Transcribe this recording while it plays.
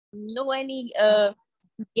no any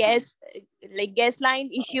gas gas line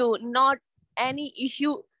issue, not any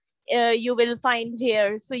issue you will find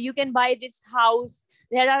here. So you can buy this house.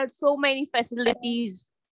 There are so many facilities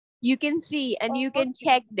you can see and you can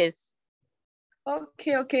check this.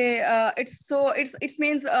 Okay. It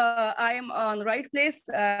means I am on the right place,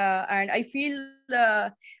 and I feel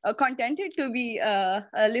contented to be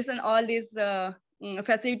listen all these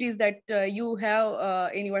facilities that you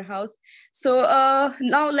have in your house. So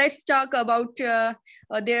now let's talk about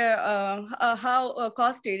their how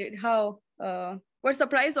costed, how what's the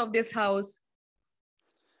price of this house?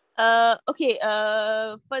 Okay,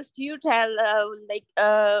 first you tell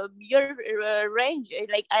your range.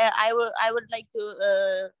 Like I would like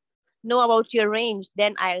to know about your range,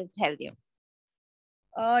 then I'll tell you.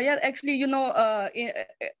 Yeah, actually,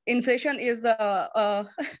 inflation is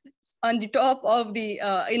on the top of the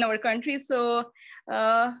in our country. So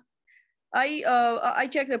I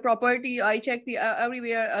check the property, I check the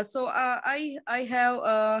everywhere. So I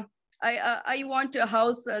have I want a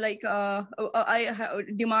house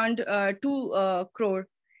demand 2 crore.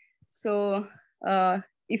 So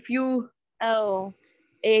if you Oh,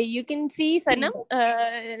 you can see Sanam.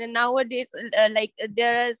 Nowadays,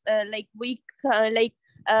 there is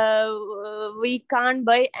we can't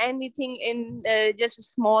buy anything in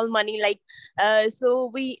just small money. So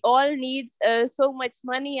we all need so much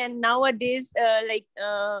money, and nowadays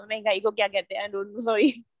महंगाई को क्या कहते हैं? I don't know.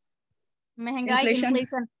 Sorry. Mahanga,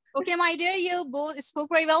 inflation. Okay, my dear, you both spoke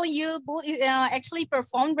very well. You both actually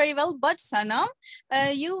performed very well. But Sanam,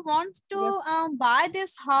 you want to buy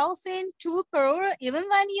this house in 2 crore, even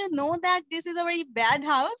when you know that this is a very bad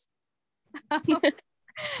house.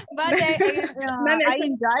 But I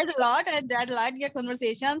enjoyed a lot. I enjoyed a lot your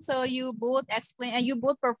conversation. So you both explain. You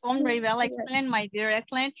both performed very well. Excellent, my dear.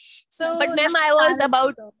 Excellent. So, but ma'am, I was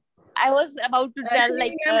about to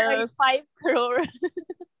tell 5 crore.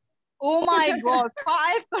 Oh my God,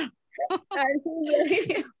 5 crore.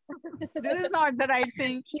 This is not the right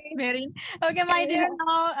thing, Mary. Okay, my dear,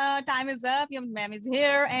 now time is up. Your ma'am is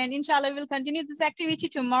here, and inshallah, we'll continue this activity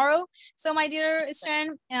tomorrow. So, my dear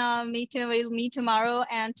friend, we'll meet tomorrow,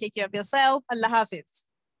 and take care of yourself. Allah Hafiz.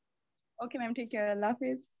 Okay, ma'am, take care. Allah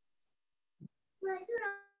Hafiz.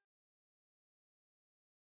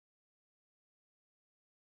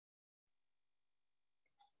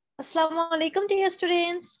 Assalamu alaikum, dear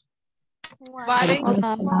students. How are you?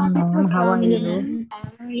 How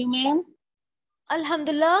are you, ma'am?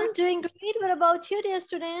 Alhamdulillah, I'm doing great. What about you, dear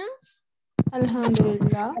students?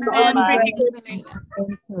 Alhamdulillah.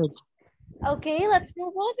 Okay, let's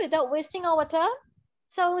move on without wasting our time.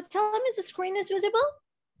 So tell me, the screen is visible?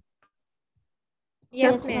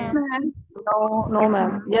 Yes, ma'am. No,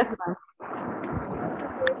 ma'am. Yes, ma'am.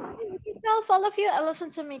 Yourself, all of you, and listen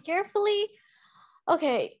to me carefully.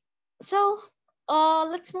 Okay, so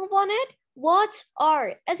let's move on it. What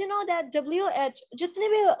are, as you know that WH, जितने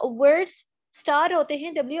भी words start होते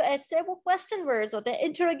हैं WH से, वो question words होते हैं,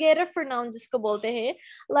 interrogative pronoun जिसको बोलते हैं,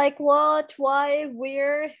 like what, why,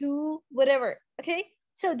 where, who, whatever. Okay,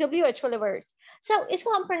 so WH वाले words. So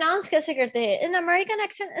इसको हम pronounce कैसे करते हैं? In American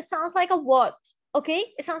accent, it sounds like a what.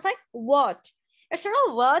 Okay, it sounds like what. It's not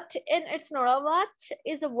a what and it's not a what,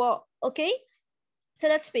 it's a what. Okay, so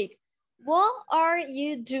let's speak. What are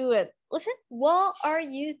you doing? Listen, what are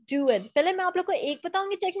you doing? पहले मैं आप लोग को एक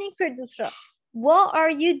बताऊंगी technique, फिर दूसरा. What are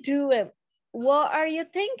you doing? What are you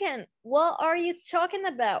thinking? What are you talking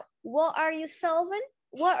about? What are you solving?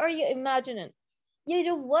 What are you imagining? ये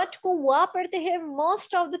जो what को wa पढ़ते हैं,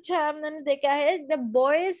 most of the time मैंने देखा है the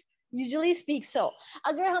boys usually speak so.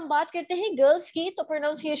 अगर हम बात करते हैं girls की, तो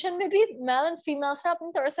pronunciation में भी male and female से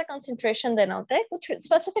अपनी थोड़ा सा concentration देना होता है. कुछ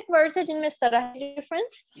specific words है जिनमें इस तरह है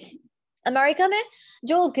difference. America में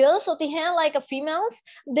जो girls होती हैं like a females,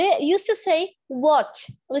 they used to say what.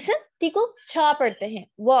 Listen, टीको छा पढ़ते हैं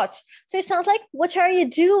what. So it sounds like what are you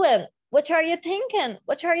doing? What are you thinking?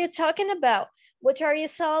 What are you talking about? What are you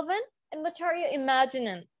solving? And what are you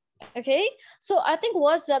imagining? Okay, so I think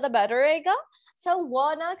what ज़्यादा better रहेगा. So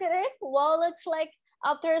what ना करे, well it's like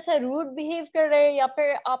आप थोड़ा सा rude behave कर रहे हैं या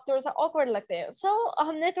फिर आप थोड़ा सा awkward लगते हैं. So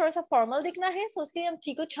हमने थोड़ा सा formal दिखना है, so उसके लिए हम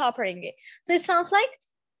टी को छा पढ़ेंगे. So it sounds like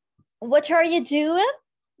what are you doing?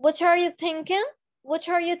 What are you thinking? What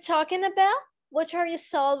are you talking about? What are you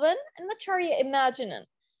solving? And what are you imagining?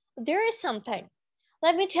 There is something.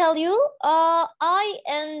 Let me tell you,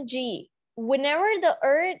 ing. Whenever the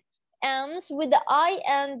word ends with the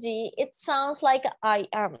ing, it sounds like I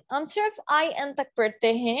am. हम सिर्फ in तक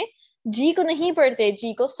पढ़ते हैं, G को नहीं पढ़ते,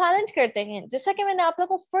 G को silent करते हैं. जैसा कि मैंने आप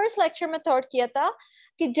लोगों को first lecture में thought किया था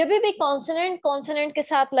कि जब भी consonant के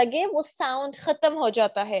साथ लगे वो sound खत्म हो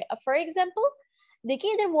जाता है. For example,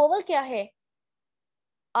 देखिए इधर वोवल क्या है,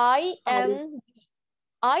 आई एन,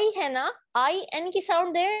 आई है ना, आई एन की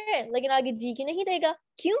साउंड दे रहा है लेकिन आगे जी की नहीं देगा,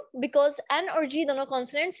 क्यों? बिकॉज एन और जी दोनों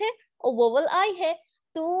कॉन्सोनेंट्स है और वोवल आई है,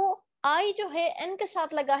 तो आई जो है एन के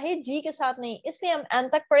साथ लगा है, जी के साथ नहीं, इसलिए हम एन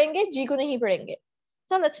तक पढ़ेंगे, जी को नहीं पढ़ेंगे.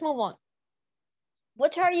 So let's move on.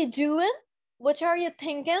 What are you doing? What are you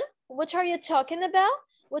thinking? What are you talking about?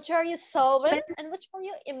 What are you solving? And what are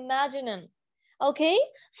you imagining? Okay,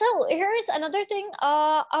 so here's another thing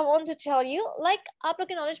I want to tell you. Like आप लोग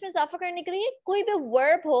के knowledge में इजाफा करने के लिए कोई भी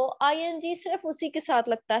वर्ब हो ing सिर्फ उसी के साथ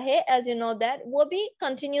लगता है, as you know that, वो भी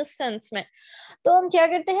continuous tense में. तो हम क्या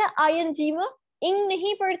करते हैं, ing में ing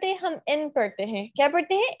नहीं पढ़ते, हम in पढ़ते हैं. क्या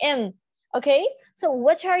पढ़ते हैं? in. Okay, so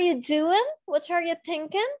what are you doing? What are you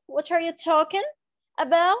thinking? What are you talking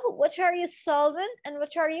about? What are you solving? And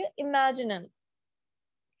what are you imagining?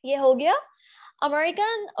 ये हो गया.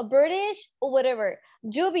 अमेरिकन, ब्रिटिश, whatever,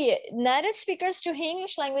 जो भी है, नेटिव स्पीकर्स जो हैं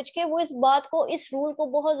इंग्लिश लैंग्वेज के, वो इस बात को, इस रूल को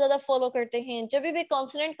बहुत ज्यादा फॉलो करते हैं. जब भी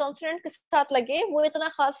कॉन्सोनेंट कॉन्सोनेंट के साथ लगे वो इतना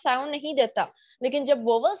खास साउंड नहीं देता, लेकिन जब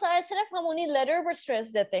वोवल्स आए सिर्फ हम उन्हीं लेटर पर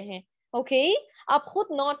स्ट्रेस देते हैं. ओके, आप खुद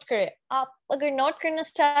नोट करें, आप अगर नोट करना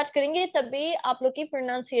स्टार्ट करेंगे तभी आप लोग की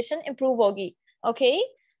प्रोनाउंसिएशन इंप्रूव होगी. Okay,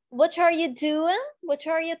 what are you doing? What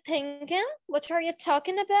are you thinking? What are you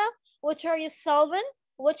talking about? What are you solving?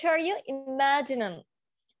 What are you imagining?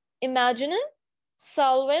 Imagining,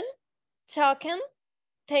 solving, talking,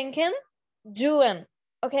 thinking, doing.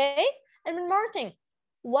 Okay? And one more thing.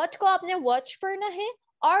 What को आपने watch पढ़ना है,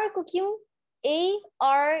 R को क्यों?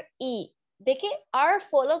 A-R-E. देखिए, R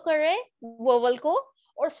follow कर रहे vowel को,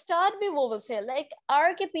 और start भी vowel से. Like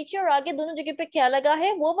R के पीछे और आगे दोनों जगह पे क्या लगा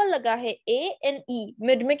है? Vowel लगा है, A-N-E.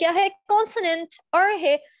 Mid में क्या है? Consonant, R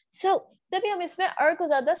है. So, तभी हम इसमें R को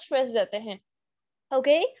ज़्यादा stress देते हैं.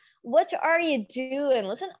 Okay, what are you doing?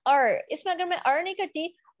 Listen, R. इसमें अगर मैं R नहीं करती,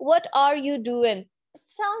 what are you doing? It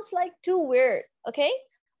sounds like too weird. Okay,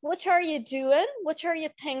 what are you doing? What are you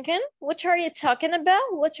thinking? What are you talking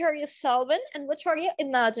about? What are you solving? And what are you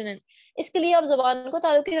imagining? इसके लिए आप ज़बान को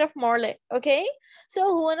तालुक की तरफ मोड़ लें. Okay, so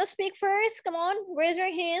who wanna speak first? Come on, raise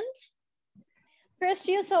your hands. First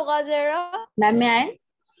you, Soga Zara. Ma'am, may I?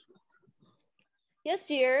 Yes,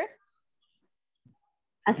 dear.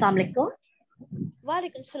 Assalamu alaikum.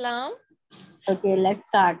 Walaikum salam. Okay, let's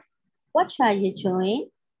start. What are you doing?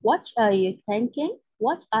 What are you thinking?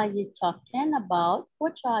 What are you talking about?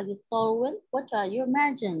 What are you solving? What are you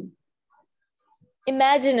imagining?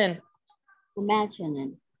 Imagining.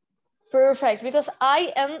 Imagining. Perfect, because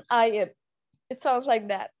I am I it. It sounds like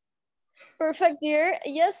that. Perfect, dear.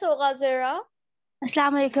 Yes, so Ghazera.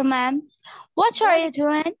 Assalamu alaikum, ma'am. What are you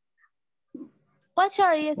doing? What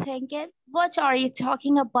are you thinking? What are you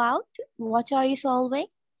talking about? What are you solving?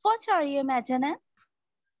 What are you imagining?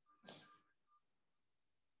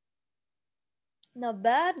 Not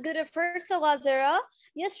bad. Good effort, so Ghazera.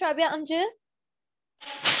 Yes, Rabia Amjad.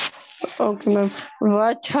 Okay, ma'am.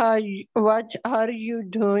 What are you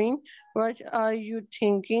doing? What are you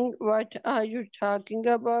thinking? What are you talking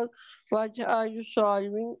about? What are you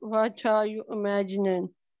solving? What are you imagining?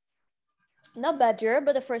 Not bad, dear,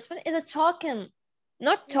 but the first one is a talking.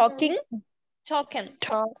 Not talking, talking.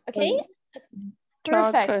 Okay?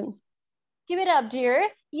 Perfect. Talking. Give it up, dear.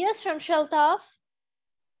 Yes, from Sheltaf.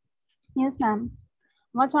 Yes, ma'am.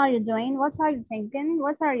 What are you doing? What are you thinking?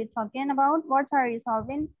 What are you talking about? What are you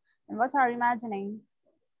solving? And what are you imagining?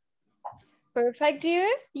 Perfect, dear.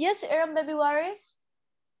 Yes, Aram Baby Waris.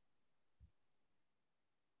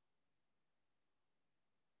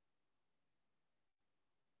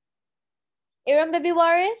 Aram Baby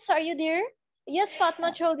Waris, are you there? Yes,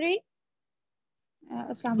 Fatma Chaudhry.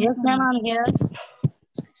 Yes, ma'am, I'm here.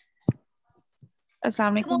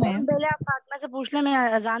 अस्सलाम वालेकुम ma'am. पहले आप फातिमा से पूछ लें, मैं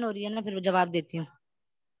अजान हो रही है ना, फिर जवाब देती हूँ.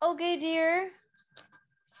 Okay, dear.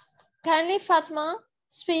 Kindly, Fatma,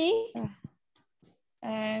 speak.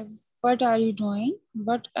 What are you doing?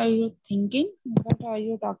 What are you thinking? What are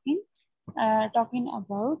you talking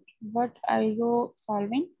about? What are you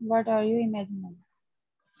solving? What are you imagining?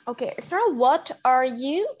 Okay, it's not what are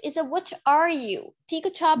you, it's a what are you. ठीक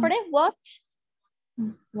है, अच्छा पढ़े, what?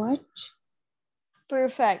 What?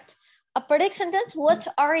 Perfect. A predict sentence, what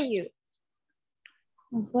are you?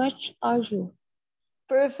 What are you?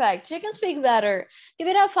 Perfect. You can speak better. Give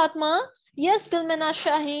it up, Fatma. Yes, Gulmana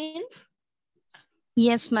Shaheen.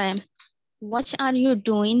 Yes, ma'am. What are you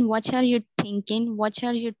doing? What are you thinking? What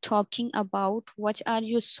are you talking about? What are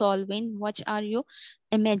you solving? What are you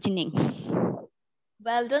imagining?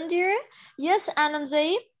 Well done, dear. Yes, Anam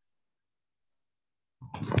Zaid.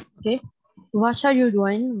 Okay. What are you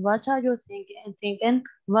doing? What are you thinking?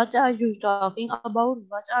 What are you talking about?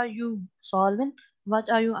 What are you solving? What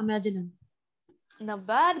are you imagining? Not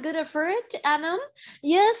bad. Good effort, Anam.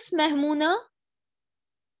 Yes, Mahmoona.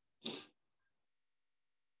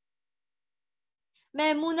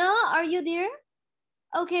 Mahmoona, are you there?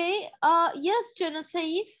 Okay. Yes, Janat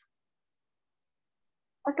Saif.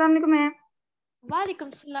 Assalamu alaikum, ma'am.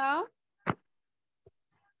 Walaikum salam.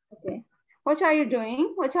 Okay. What are you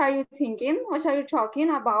doing? What are you thinking? What are you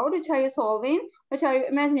talking about? What are you solving? What are you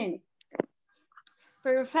imagining?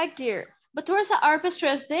 Perfect, dear. But towards the R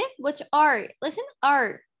stress day, which R? Listen,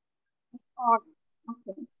 R. R.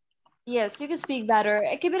 Okay. Yes, you can speak better.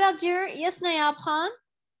 Keep it up, dear. Yes, Nayab Khan.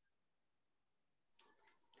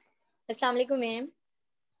 Assalamu alaikum, ma'am.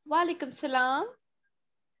 Walaikum salam.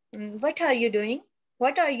 What are you doing?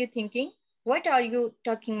 What are you thinking? What are you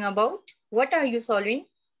talking about? What are you solving?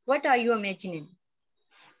 What are you imagining?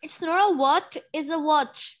 It's not a what, it's a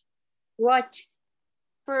watch. What?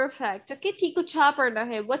 Perfect. Okay, Tiku cha padna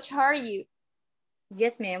hai. What are you?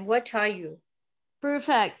 Yes, ma'am. What are you?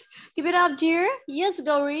 Perfect. Keep it up, dear. Yes,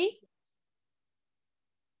 Gauri.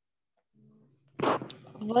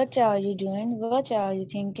 What are you doing? What are you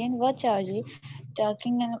thinking? What are you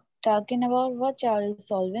talking about? What are you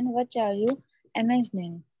solving? What are you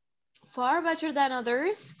imagining? Far better than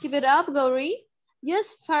others. Keep it up, Gauri.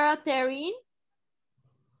 Yes, Farah Tareen.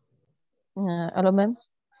 Hello, ma'am.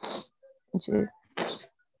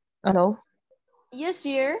 Hello. Yes,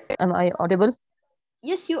 dear. Am I audible?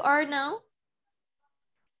 Yes, you are now.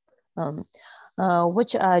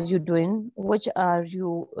 What are you doing? What are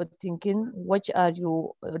you thinking? What are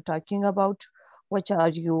you talking about? What are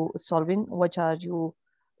you solving? What are you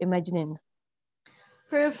imagining?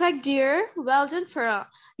 Perfect, dear. Well done, Farah.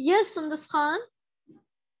 Yes, Sundas Khan.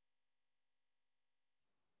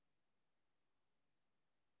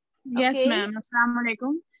 Yes, Okay. ma'am. Assalamu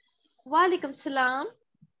alaikum. Walaikum salam.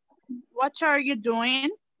 What are you doing?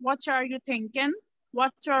 What are you thinking?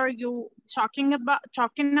 What are you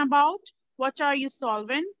talking about? What are you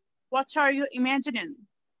solving? What are you imagining?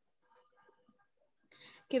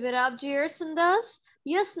 Give it up, dear Sundas.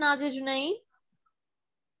 Yes, Nadia Junaid.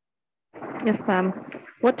 Yes, ma'am.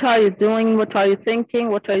 What are you doing? What are you thinking?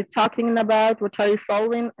 What are you talking about? What are you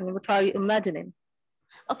solving? And what are you imagining?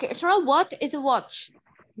 Okay, so what is a watch?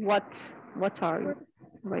 What are you?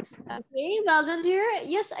 Right. Okay, well done, dear.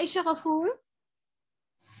 Yes, Aisha Ghafoor.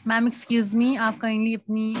 Ma'am excuse me आप kindly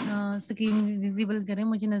अपनी screen visible करें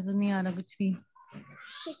मुझे नजर नहीं आ रहा कुछ भी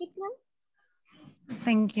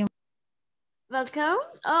thank you Welcome.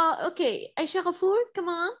 Okay, Aisha Ghafoor, come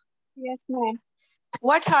on. Yes, ma'am.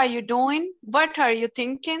 What are you doing? What are you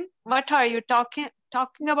thinking? What are you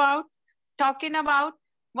talking about?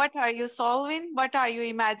 What are you solving? What are you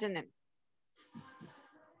imagining?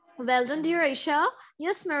 Well done, dear Aisha.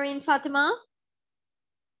 Yes, Marine Fatima.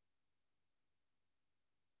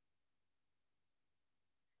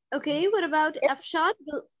 Okay, what about Afshan?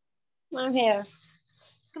 I'm here.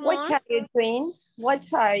 Come what on. are you doing? What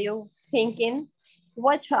are you thinking?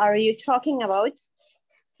 What are you talking about?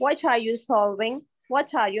 What are you solving?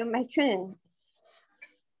 What are you imagining?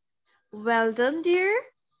 Well done, dear.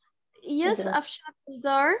 Yes, Afshan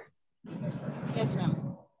Gulzar. Yes, ma'am.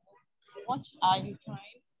 What are you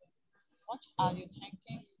doing? What are you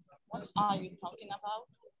thinking? What are you talking about?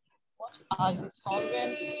 What are you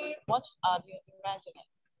solving? What are you imagining?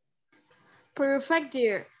 Perfect,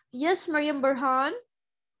 dear. Yes, Mariam Burhan.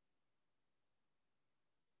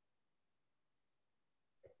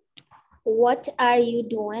 What are you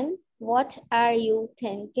doing? What are you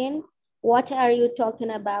thinking? What are you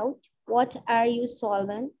talking about? What are you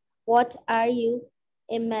solving? What are you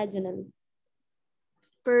imagining?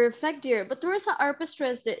 Perfect, dear. But where's the R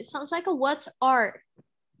stress? It sounds like a what are.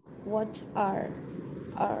 What are.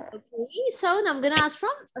 Okay, so now I'm gonna ask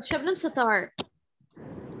from Shabnam Satar.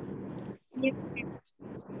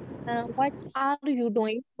 What are you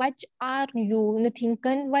doing? What are you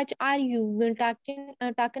thinking? What are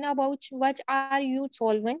you talking about? What are you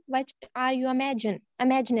solving? What are you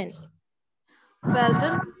imagining? Well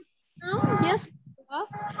done. Yes.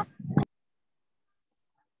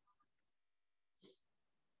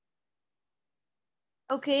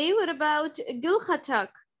 Okay, what about Gul Khatak?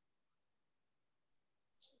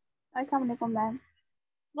 Assalamu alaikum, ma'am.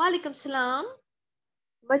 Walaikum salam.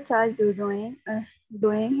 What are you doing?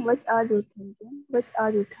 What are you thinking? What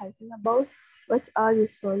are you talking about? What are you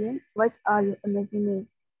solving? What are you imagining?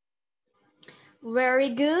 Very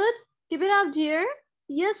good. Keep it up, dear.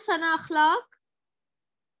 Yes, Sana Akhlaq.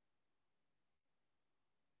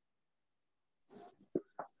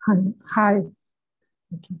 Hi.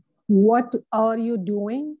 Okay. What are you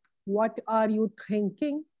doing? What are you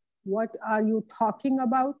thinking? What are you talking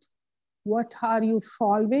about? What are you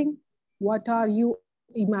solving? What are you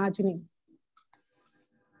imagining?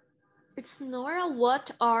 It's not a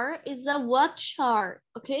what are, it's a what are.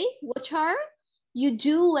 Okay, what are you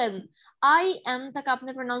doing? I am तक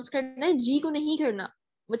आपने pronounce करना है, G को नहीं करना.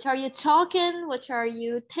 What are you talking? What are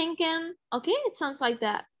you thinking? Okay, it sounds like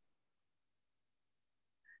that.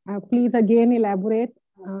 Please again elaborate.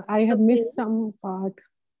 I have missed some part.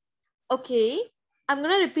 Okay, I'm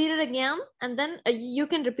gonna repeat it again, and then you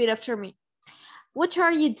can repeat after me. What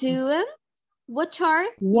are you doing? What are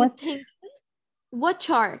you thinking? What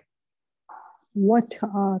are? What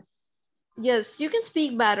are? Yes, you can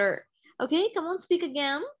speak better. Okay, come on, speak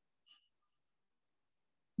again.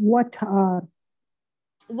 What are?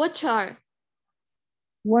 What are?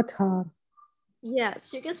 What are?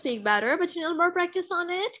 Yes, you can speak better, but you need more practice on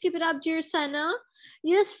it. Keep it up, dear Sana.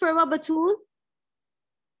 Yes, Farwa Batul.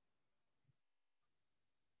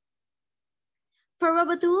 Farwa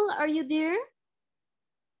Batul, are you there?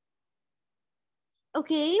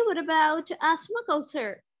 Okay, what about Asma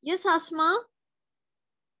Kausar? Yes, Asma.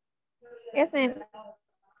 Yes, ma'am.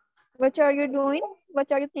 What are you doing? What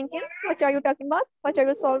are you thinking? What are you talking about? What are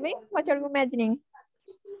you solving? What are you imagining?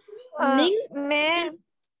 Ma'am,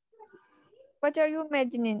 what are you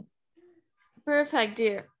imagining? Perfect,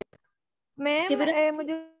 dear. Ma'am,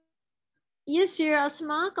 yes, dear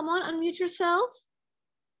Asma. Come on, unmute yourself.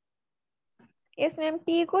 Yes, ma'am.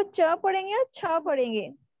 T को च पढ़ेंगे या छ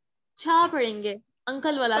पढ़ेंगे? छ पढ़ेंगे.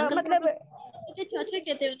 Uncle वाला. Uncle मतलब चाचा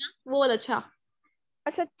कहते हो ना, वो वाला छ.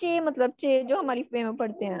 अच्छा, चे मतलब चे जो हमारी वे में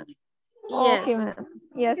पढ़ते हैं. Yes. Okay, ma'am.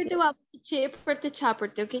 Yes. फिर तो आप छे पढ़ते छ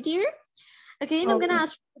पढ़ते. Okay, dear. Okay, I'm gonna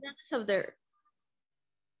ask for the answer there.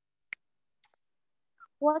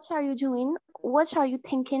 What are you doing? What are you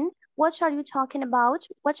thinking? What are you talking about?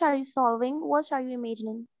 What are you solving? What are you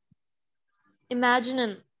imagining?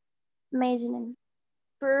 Imagining. Imagining.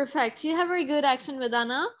 Perfect. You have a very good accent,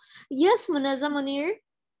 Vedana. Yes, Munaza Munir.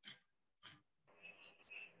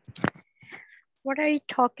 What are you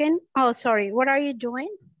talking? Oh, sorry. What are you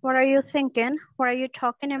doing? What are you thinking? What are you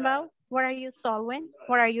talking about? What are you solving?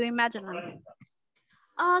 What are you imagining?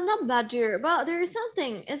 Not bad, dear, but there is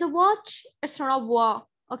something. It's a watch. It's not a wa.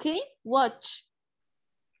 Okay, watch.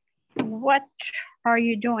 What are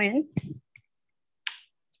you doing?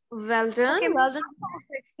 Well done. Okay, well done.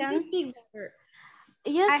 You speak better.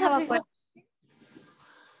 Yes, I have a question.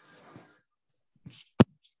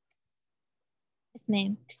 Yes,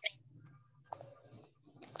 ma'am.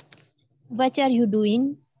 What are you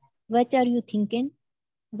doing? What are you thinking?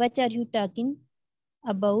 What are you talking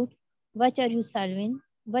about? What are you solving?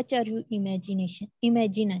 What are you imagining?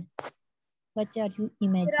 What are you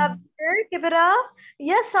imagining? Keep it up.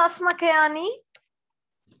 Yes, Asma Kayani.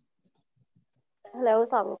 Hello,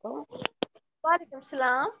 Assalamualaikum. Walaikum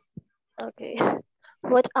salam. Okay.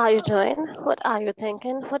 What are you doing? What are you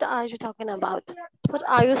thinking? What are you talking about? What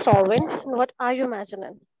are you solving? What are you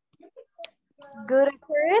imagining? Good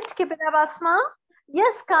for it. Keep it up, Asma.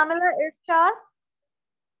 Yes, Kamila Irshad.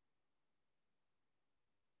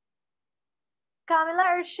 Kamila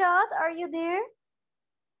Irshad, are you there?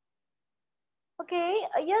 Okay.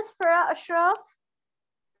 Yes, Farah Ashraf.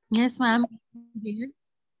 Yes, ma'am.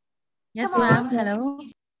 Yes, ma'am. Hello.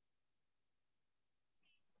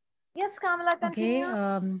 Yes, Kamala, continue.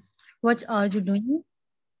 Okay. What are you doing?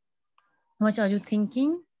 What are you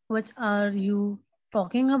thinking? What are you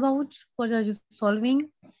talking about? What are you solving?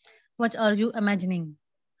 What are you imagining?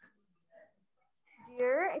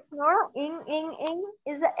 Dear, it's not ing.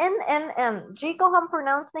 It's a n. G को हम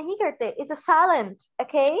pronounce नहीं करते. It's a silent.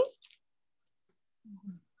 Okay.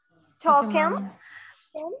 Talking,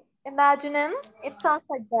 okay, imagining. It sounds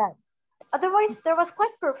like that. Otherwise, there was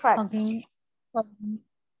quite perfect. Okay.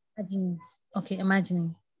 Imagining. Okay,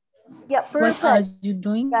 imagining. Yeah, perfect. What are you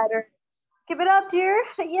doing? Better. Keep it up, dear.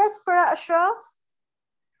 Yes, Farah Ashraf.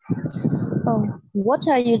 Oh, what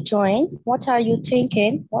are you doing? What are you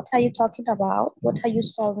thinking? What are you talking about? What are you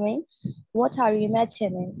solving? What are you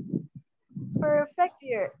imagining? Perfect,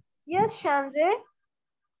 dear. Yes, Shanze.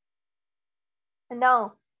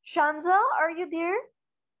 Now, Shanza, are you there?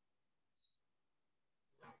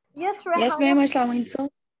 Yes, Rehan. Yes, ma'am. Assalamualaikum.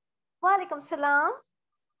 Walaikum salam.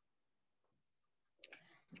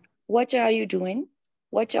 What are you doing?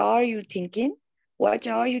 What are you thinking? What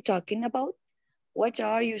are you talking about? What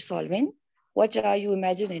are you solving? What are you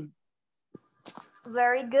imagining?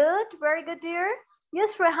 Very good, dear.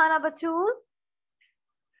 Yes, Rehana Batul.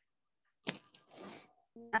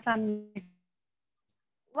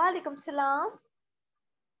 Walaikum salam.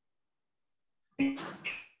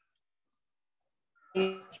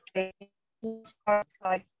 Am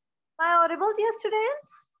I audible, dear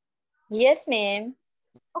students? Yes, ma'am.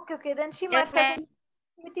 Okay, then she might have an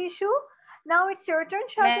issue. Now it's your turn,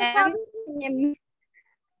 Shazia.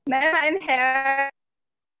 Ma'am, I'm here.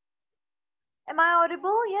 Am I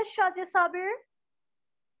audible? Yes, Shazia Sabir.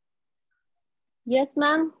 Yes,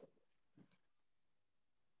 ma'am.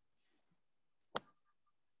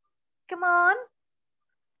 Come on.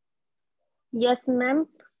 Yes, ma'am.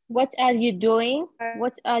 What are you doing?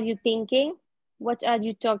 What are you thinking? What are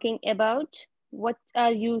you talking about? What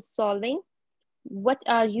are you solving? What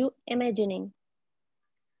are you imagining?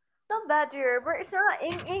 Not bad, dear. But it's not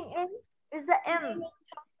in. It's the M.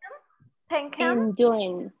 Thinking. In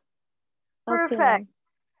doing. Okay, Perfect. ma'am.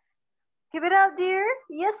 Give it up, dear.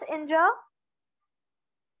 Yes, Inja.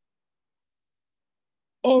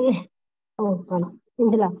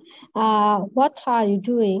 Angela, what are you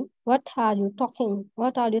doing? What are you talking?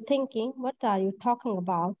 What are you thinking? What are you talking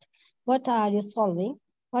about? What are you solving?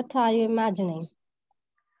 What are you imagining?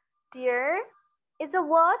 Dear, is a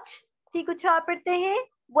watch. सी कुछ और पढ़ते हैं.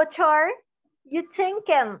 What are you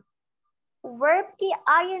thinking? Verb की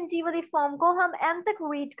ing वाली form को हम M तक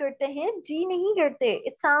read करते हैं, G नहीं करते.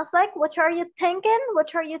 It sounds like what are you thinking?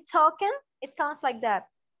 What are you talking? It sounds like that.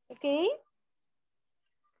 Okay?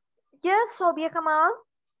 Yes, Sobia Kamal.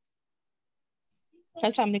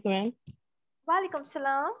 Assalamu alaikum, ma'am. Walaikum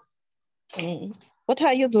salam. What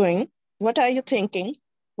are you doing? What are you thinking?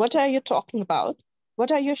 What are you talking about?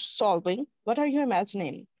 What are you solving? What are you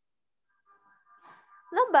imagining?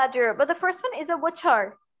 Not better, but the first one is a what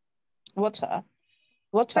are. What are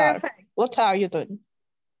you doing?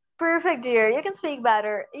 Perfect, dear. You can speak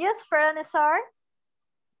better. Yes, Farah Nisar.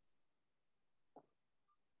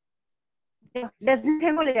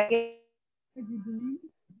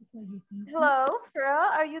 Hello,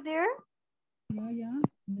 Farah. Are you there? Yeah.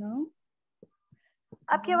 No.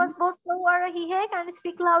 आपकी आवाज बहुत slow आ रही है. Can you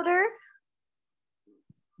speak louder?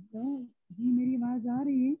 जी मेरी आवाज आ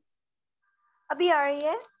रही है. अभी आ रही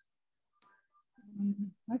है.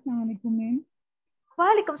 अस्सलाम वालेकुम ma'am.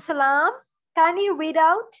 Walaikum salam. Can you read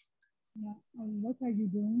out? Yeah. What are you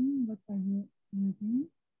doing? What are you thinking?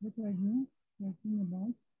 What are you talking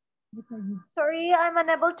about? What are you? Sorry, I'm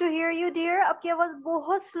unable to hear you, dear. आपकी आवाज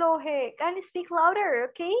बहुत slow है. Can you speak louder?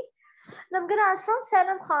 Okay. I'm gonna ask from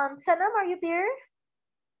Sanam Khan. Sanam, are you there?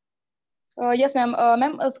 Yes, ma'am.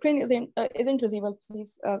 Ma'am, screen isn't visible.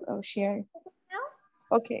 Please share.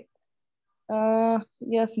 Okay.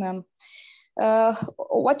 Yes, ma'am.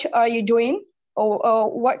 What are you doing?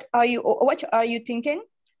 What are you thinking?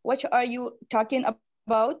 What are you talking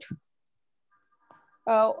about?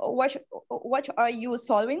 What are you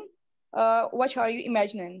solving? What are you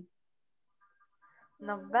imagining?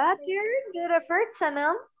 Not bad, dear. Good effort,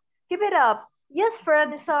 Sanam. Keep it up. Yes, Farah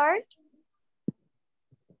Nisar.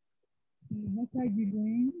 What are you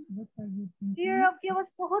doing? What are you thinking? Dear, आपकी आवाज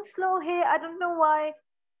बहुत slow है. I don't know why.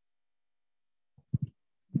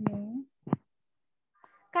 Hello.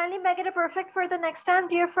 Kindly make it a perfect for the next time,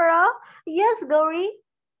 dear Farah. Yes, Gauri.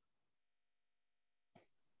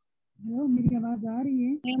 Hello, मेरी आवाज आ रही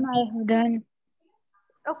है? Ma'am, I have done.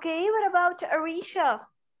 Okay, what about Arisha?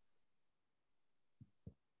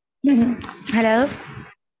 Hello.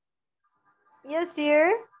 Yes,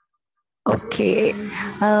 dear. Okay.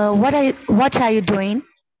 What are you doing?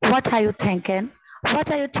 What are you thinking?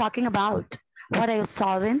 What are you talking about? What are you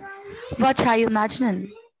solving? What are you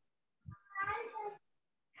imagining?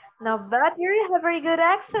 Not bad, dear. You have a very good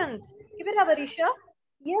accent. Keep it up, Arisha.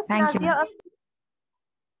 Yes, Thank you, Nazia. ma'am.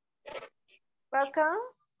 Welcome.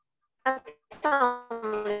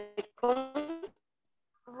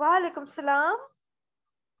 Walaikum salam.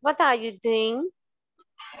 What are you doing?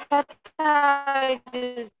 What are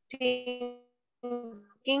you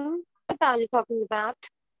thinking? What are you talking about?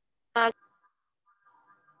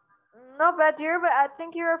 Not bad, dear, but I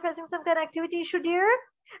think you're facing some connectivity issue, dear.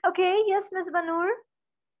 Okay, yes, Miss Banur.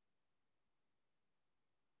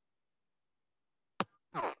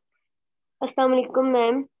 Assalamu alaikum,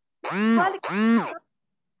 ma'am.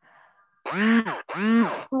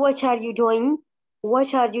 What are you doing?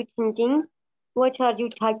 What are you thinking? What are you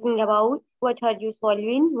talking about? What are you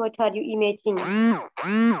solving? What are you imagining?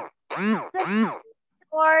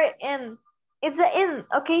 Or in. It's a in,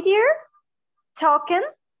 okay, dear? Talking,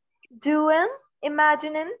 doing,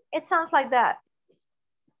 imagining. It sounds like that.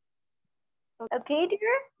 Okay,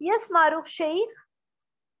 dear? Yes, Maruf Sheikh.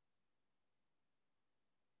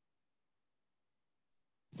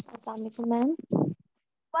 Assalamu alaikum, ma'am.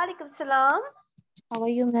 Walaikum salam. How are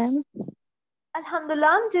you, ma'am? Alhamdulillah,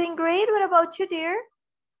 I'm doing great. What about you, dear?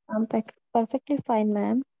 I'm perfectly fine,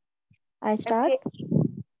 ma'am. I start. Okay.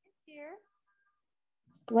 Dear.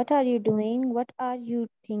 What are you doing? What are you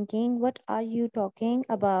thinking? What are you talking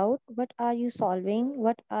about? What are you solving?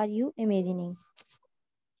 What are you imagining?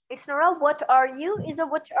 It's not a what are you, it's a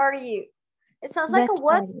what are you. It sounds like a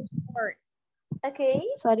what are you? word. Okay.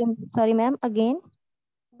 Sorry, ma'am. Again.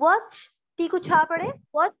 What? Tiku chapade.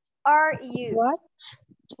 What are you?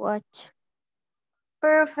 What?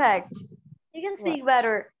 Perfect. You can speak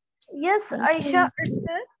better. Yes, Aisha.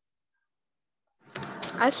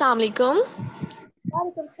 Assalamu alaikum.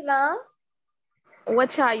 Walaikum salam.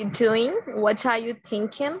 What are you doing? What are you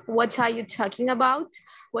thinking? What are you talking about?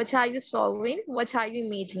 What are you solving? What are you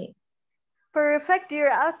imagining? Perfect,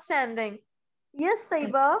 dear. Outstanding. Yes,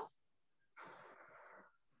 Taiba.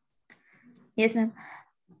 Yes, ma'am.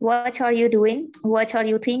 What are you doing? What are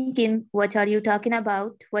you thinking? What are you talking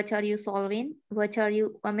about? What are you solving? What are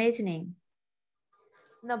you imagining?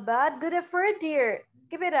 Not bad. Good effort, dear.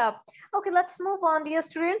 Give it up. Okay, let's move on, dear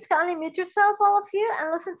students. Kindly mute yourself, all of you,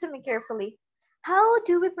 and listen to me carefully. How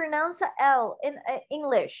do we pronounce the L in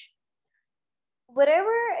English?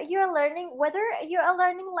 Whatever you're learning, whether you are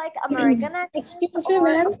learning like American accent, excuse me,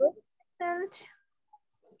 ma'am.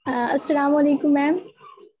 अस्सलाम वालेकुम ma'am.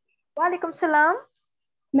 वालेकुम सलाम.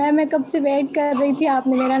 Ma'am मैं कब से wait कर रही थी,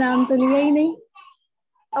 आपने मेरा नाम तो लिया ही नहीं.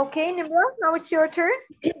 Okay, Nimra, now it's your turn.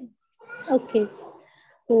 Okay.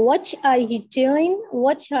 What are you doing?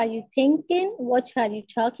 What are you thinking? What are you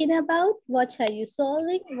talking about? What are you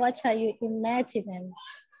solving? What are you imagining?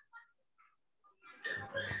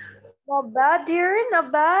 Not bad, dear.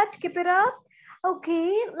 Not bad. Keep it up.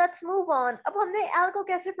 Okay, let's move on. अब हमने L को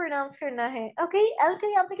कैसे pronounce करना है? Okay, L के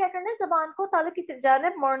लिए आपने क्या करना है? ज़बान को तालुक की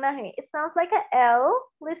जानिब मोड़ना है. It sounds like a L.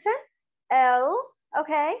 Listen, L.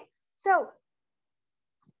 Okay, so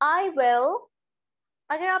I will.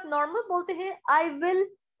 अगर आप normal बोलते हैं, I will.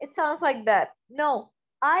 It sounds like that. No,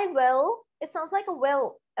 I will. It sounds like a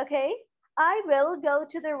will. Okay, I will go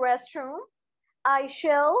to the restroom. I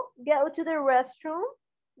shall go to the restroom.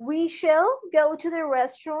 We shall go to the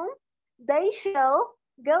restroom. They shall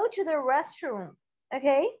go to the restroom.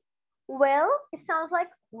 Okay. Well, it sounds like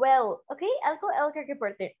well. Okay. L को L करके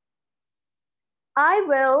पढ़ते. I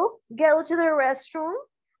will go to the restroom.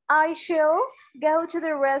 I shall go to the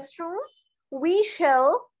restroom. We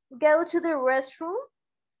shall go to the restroom.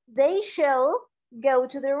 They shall go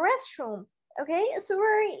to the restroom. Okay. It's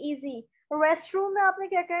very easy. Restroom में आपने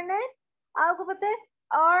क्या करना है? आपको पता है?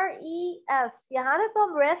 R-E-S. यहाँ तक तो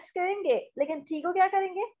हम रेस्ट करेंगे, लेकिन T को क्या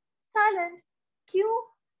करेंगे? साइलेंट. क्यों?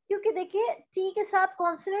 क्योंकि देखिए T के साथ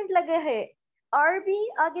कॉन्सोनेंट लगे हैं. R भी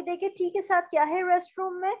आगे देखिए T के साथ क्या है? रेस्ट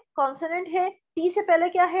रूम में कॉन्सोनेंट है. T से पहले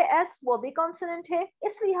क्या है? S, वो भी कॉन्सोनेंट है.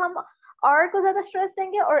 इसलिए हम R को ज्यादा स्ट्रेस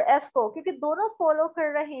देंगे और S को, क्योंकि दोनों फॉलो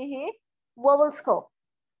कर रहे हैं वोवेल्स को.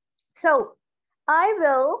 So I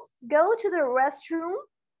will go to the restroom.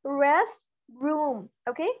 Rest room.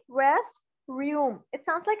 Okay, rest room. It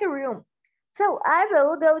sounds like a room. So I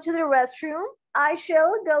will go to the restroom. I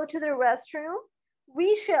shall go to the restroom.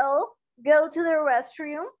 We shall go to the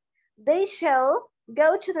restroom. They shall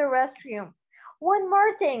go to the restroom. One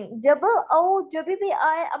more thing. Double O, जब भी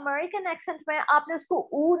आए American accent में आपने उसको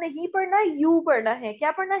U नहीं पढ़ना, U पढ़ना है.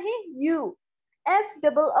 क्या पढ़ना है? U.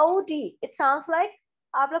 F-double-O-D. It sounds like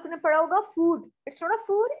आप लोगों ने पढ़ा होगा food. It's not a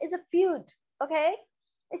food, it's a feud. Okay.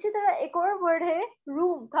 इसी तरह एक और वर्ड है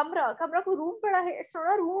रूम. कमरा. कमरा को रूम पढ़ा है. It's not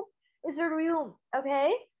a room, it's a room.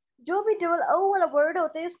 Okay. जो भी double O वाला वर्ड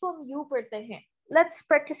होते हैं उसको हम U पढ़ते हैं. Let's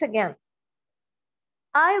practice again.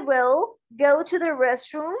 I will go to the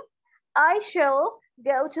restroom. I shall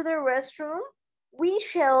go to the restroom. We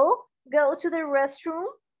shall go to the restroom.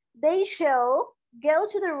 They shall go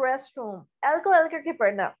to the restroom. L को L करके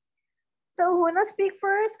पढ़ना. So who wanna speak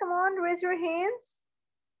first? Come on, raise your hands.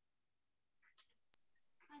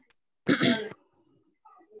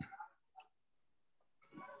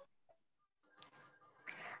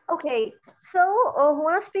 Okay, so who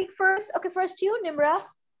wanna speak first? Okay, first you, Nimra.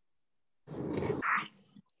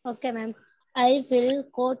 Okay, ma'am. I will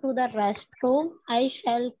go to the restroom. I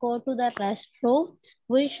shall go to the restroom.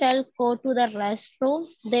 We shall go to the restroom.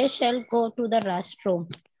 They shall go to the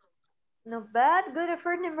restroom. Not bad. Good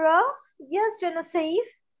effort, Nimra. Yes, Jenna, safe.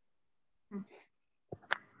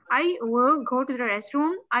 I will go to the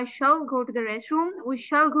restroom. I shall go to the restroom. We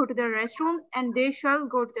shall go to the restroom. And they shall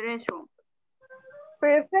go to the restroom.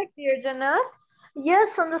 Perfect, dear Jenna.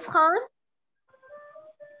 Yes, Sundus Khan.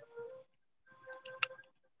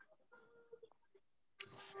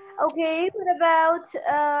 Okay, what about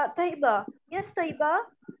Taiba? Yes, Taiba.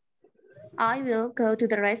 I will go to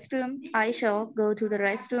the restroom. I shall go to the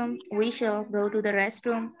restroom. We shall go to the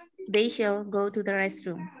restroom. They shall go to the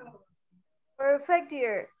restroom. Perfect,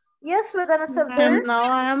 dear. Yes, we're gonna submit. Now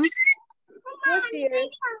I am. Yes, dear.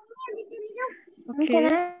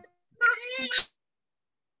 Okay.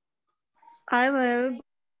 I will.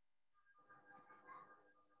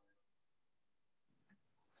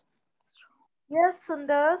 Yes,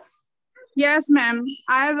 Sundas. Yes, ma'am.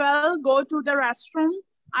 I will go to the restroom.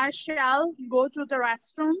 I shall go to the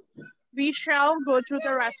restroom. We shall go to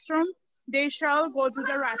the restroom. They shall go to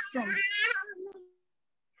the restroom.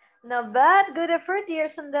 Not bad. Good effort, dear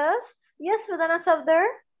Sundas. Yes, Vidana Savdar.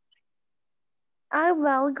 I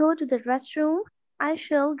will go to the restroom. I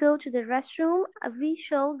shall go to the restroom. We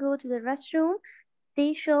shall go to the restroom.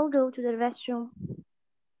 They shall go to the restroom.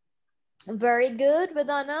 Very good,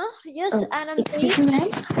 Vidana. Yes, Anam. Excuse me, ma'am.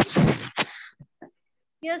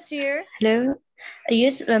 Yes, dear. Hello.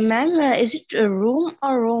 Yes, ma'am. Is it a room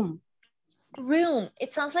or room? Room.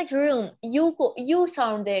 It sounds like room. You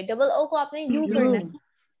sound there. Double O को आपने you करना है.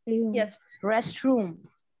 Room. Yes. Restroom.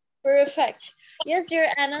 Perfect. Yes, dear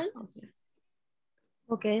Anam.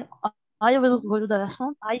 Okay. I will go to the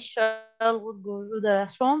restaurant. I shall go to the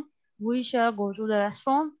restaurant. We shall go to the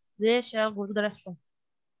restaurant. They shall go to the restaurant.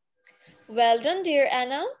 Well done, dear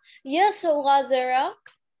Anna. Yes, so Ghazera.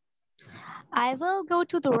 I will go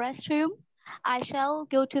to the restroom. I shall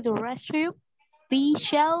go to the restroom. We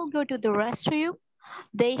shall go to the restroom.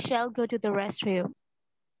 They shall go to the restroom.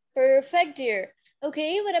 Perfect, dear.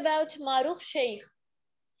 Okay, what about Maruf Sheikh?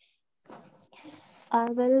 I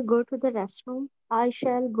will go to the restroom. I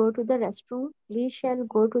shall go to the restroom. We shall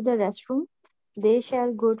go to the restroom. They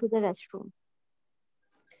shall go to the restroom.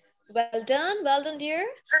 Well done, dear.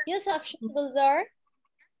 Yes, Afshan Gulzar.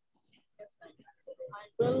 I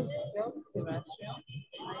will go to the restroom.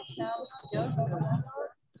 I shall go to the restroom.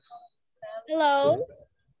 Hello.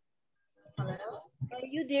 Hello. Are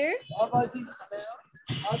you there?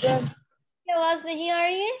 Hello. क्या आवाज नहीं आ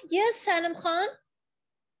रही है? Yes, Sanam Khan.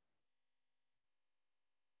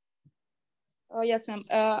 Yes, ma'am.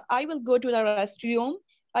 I will go to the restroom.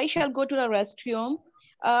 I shall go to the restroom.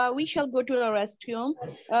 We shall go to the restroom.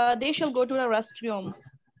 They shall go to the restroom.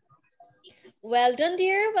 Well done,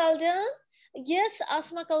 dear. Well done. Yes,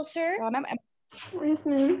 Asma Kausar. Yes,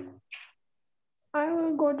 ma'am. I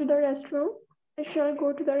will go to the restroom. I shall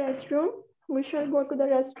go to the restroom. We shall go to the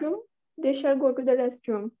restroom. They shall go to the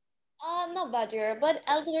restroom. Not bad, dear. But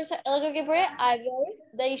I will.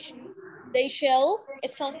 They shall.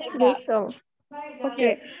 It sounds like They that. shall.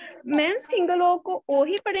 Okay. Ma'am single ओ को ओ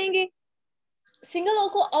ही पढ़ेंगे. Single ओ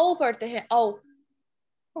को औ पढ़ते हैं. औ.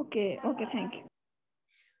 Okay. Okay. Thank you.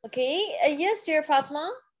 Okay. Yes, dear Fatma.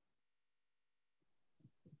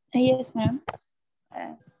 Yes, ma'am.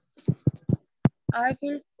 I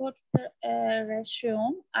will go to the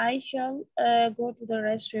restroom. I shall go to the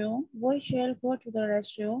restroom. We shall go to the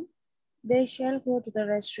restroom. They shall go to the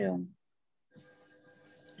restroom.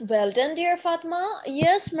 Well done, dear Fatma.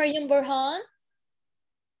 Yes, Maryam Burhan.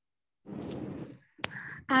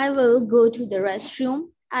 I will go to the restroom.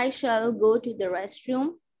 I shall go to the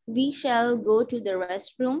restroom. We shall go to the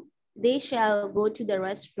restroom. They shall go to the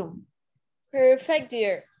restroom. Perfect,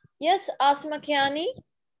 dear. Yes, Asma Kiani.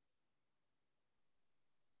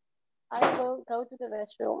 I will go to the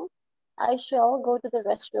restroom. I shall go to the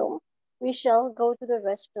restroom. We shall go to the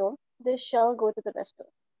restroom. They shall go to the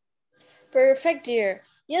restroom. Perfect, dear.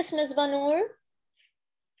 Yes, Ms. Banur.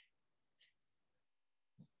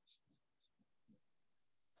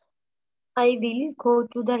 I will go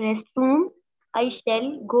to the restroom. I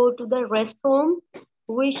shall go to the restroom.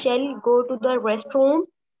 We shall go to the restroom.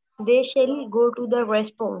 They shall go to the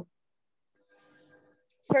restroom.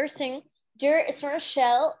 First thing, dear, it's not a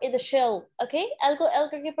shell, it's a shell. Okay? L ko L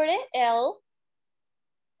karke padhe. L.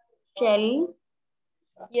 Shall.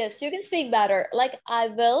 Yes, you can speak better. Like, I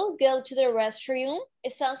will go to the restroom.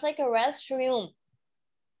 It sounds like a restroom.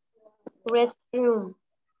 Restroom.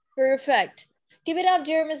 Perfect. Keep it up,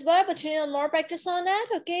 dear Ms. Bar, but you need more practice on that,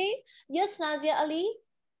 okay? Yes, Nazia Ali.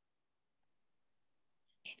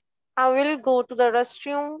 I will go to the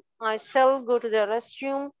restroom. I shall go to the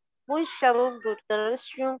restroom. We shall go to the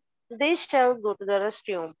restroom. They shall go to the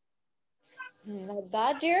restroom. Not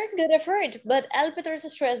bad, dear. Good effort. But L pe thoda sa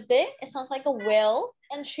stress de. It sounds like a will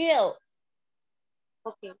and shall.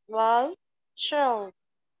 Okay. Well, shall.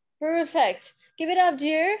 Perfect. Keep it up,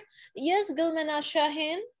 dear. Yes, Gulmana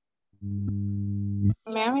Shahin.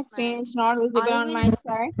 Ma'am, screen is not visible on my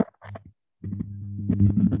side.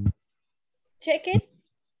 Check it.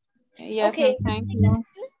 Yes, okay. Thank you.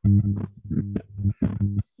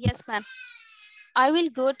 Yes, ma'am. I will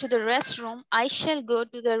go to the restroom. I shall go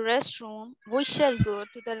to the restroom. We shall go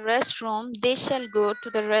to the restroom. They shall go to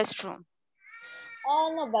the restroom.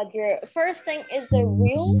 Oh, no, but your first thing is the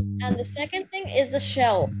will, and the second thing is the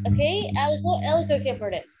shall. Okay? L karke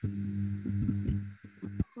padhe.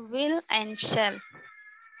 Will and shall.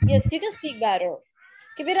 Yes, you can speak better.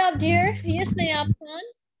 Keep it up, dear. Yes, Nayab Khan.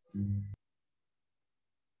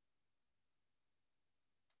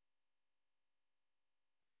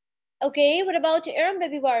 Okay, what about Aaron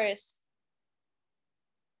Baby Baris?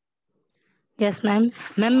 Yes, ma'am.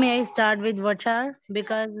 Ma'am, may I start with what are?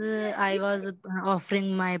 Because I was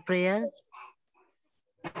offering my prayers.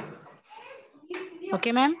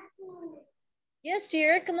 Okay, ma'am. Yes,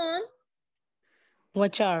 dear, come on.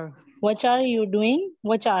 What are you doing?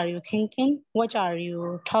 What are you thinking? What are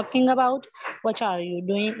you talking about? What are you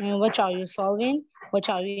doing? What are you solving? What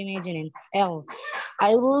are you imagining? L.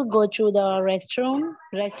 I will go to the restroom.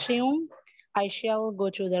 I shall go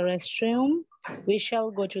to the restroom. We shall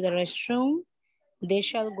go to the restroom. They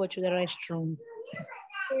shall go to the restroom.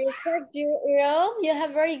 Perfect, dear Aaron. You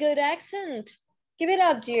have very good accent. Give it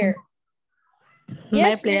up, dear.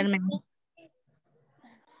 Yes, Yes,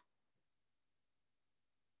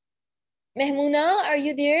 Mehmuna, are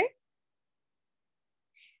you there?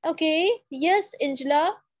 Okay. Yes,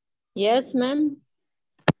 Angela. Yes, ma'am.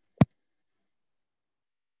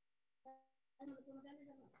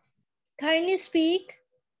 Kindly speak.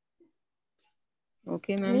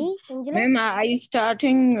 Okay, ma'am. Me, Angela? Ma'am, I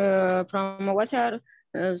starting from what are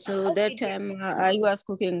so Okay, that time I was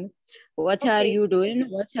cooking. What are Okay. you doing?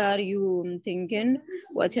 What are you thinking?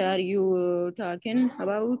 What are you talking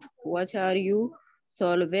about? What are you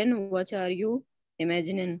solving? What are you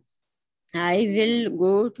imagining? I will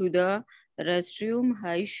go to the restroom.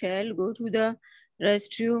 I shall go to the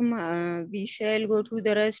restroom. We shall go to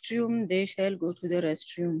the restroom. They shall go to the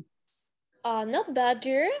restroom. Not bad,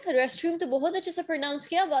 dear. Restroom तो बहुत अच्छे से pronounce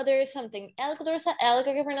किया, but there is something. L को थोड़ा सा L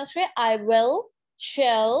करके pronounce करें. I will,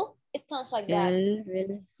 shall. It sounds like that.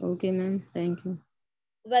 Well. Okay, ma'am. Thank you.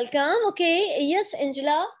 Welcome. Okay. Yes,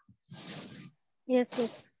 Angela.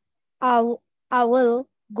 Yes. I will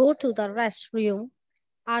go to the restroom.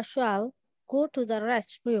 I shall go to the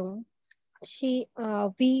restroom.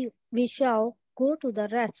 We shall go to the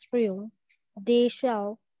restroom. They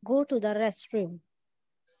shall go to the restroom.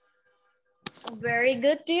 Very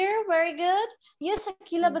good, dear. Very good. Yes,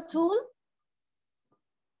 Akila Batul.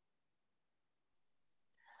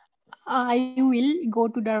 I will go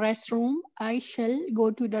to the restroom. I shall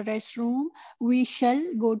go to the restroom. We shall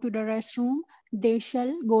go to the restroom. They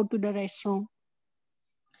shall go to the restroom.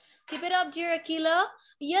 Keep it up, dear Akila.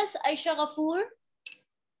 Yes, Aisha Ghafoor.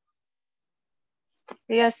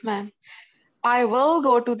 Yes, ma'am. I will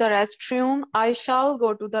go to the restroom. I shall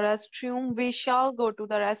go to the restroom. We shall go to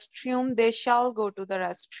the restroom. They shall go to the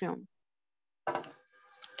restroom.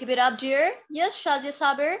 Keep it up, dear. Yes, Shadia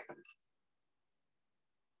Saber.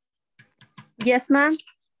 Yes, ma'am.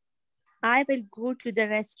 I will go to the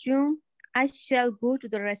restroom. I shall go to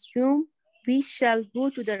the restroom. We shall go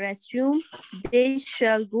to the restroom. They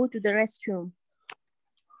shall go to the restroom.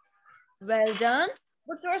 Well done.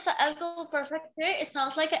 But towards the L perfect here, it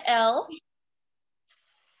sounds like an L.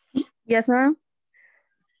 Yes, ma'am.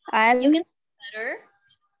 You can better.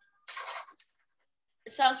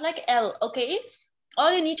 It sounds like L, okay?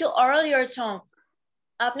 All you need to oral your tongue.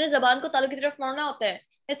 आपने ज़बान को तालु की तरफ मोड़ना होता है.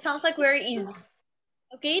 It sounds like very easy.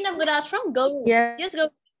 Okay, now I'm gonna ask from Go. Yes, Go.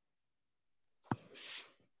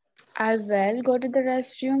 I will go to the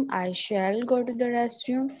restroom. I shall go to the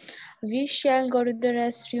restroom. We shall go to the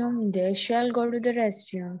restroom. They shall go to the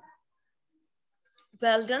restroom.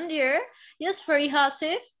 Well done, dear. Yes, Fari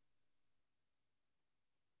Hasif.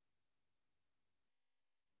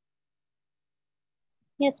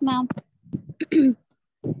 Yes, ma'am.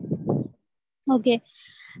 Okay.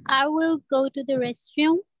 I will go to the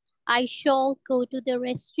restroom. I shall go to the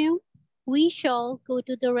restroom. We shall go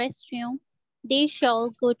to the restroom. They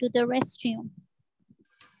shall go to the restroom.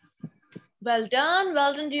 Well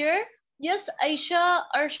done, dear. Yes, Aisha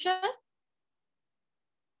Arsha.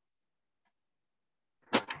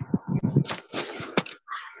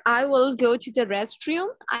 I will go to the restroom.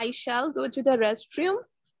 I shall go to the restroom.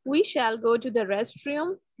 We shall go to the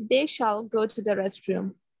restroom. They shall go to the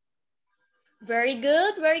restroom. Very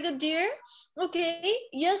good, dear. Okay,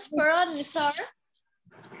 yes, Farah Nisar.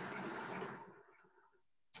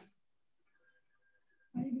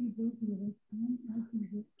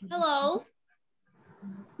 Hello.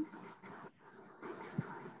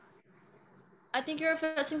 I think you're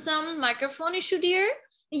facing some microphone issue, dear.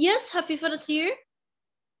 Yes, Hafifa Nasir.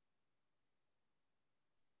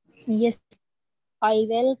 Yes, I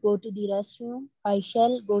will go to the restroom. I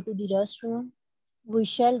shall go to the restroom. We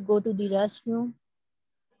shall go to the restroom.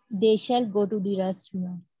 They shall go to the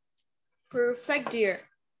restroom. Perfect, dear.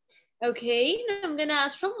 Okay, now I'm gonna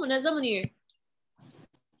ask from Munaza Munir.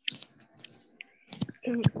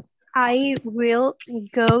 I will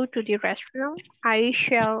go to the restroom. I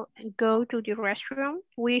shall go to the restroom.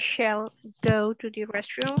 We shall go to the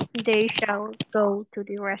restroom. They shall go to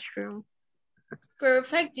the restroom.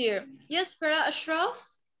 Perfect, dear. Yes, Farah Ashraf.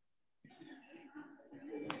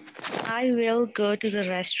 I will go to the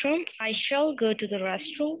restroom. I shall go to the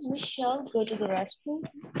restroom. We shall go to the restroom.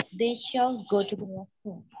 They shall go to the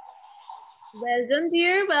restroom. Well done,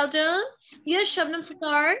 dear. Well done. Yes, Shabnam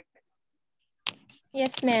Sattar.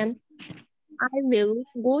 Yes, ma'am. I will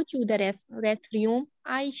go to the restroom.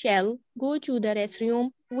 I shall go to the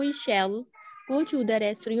restroom. We shall go to the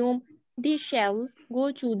restroom. They shall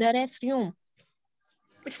go to the restroom.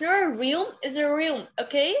 It's not a room, it's a room,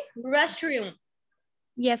 okay? Restroom.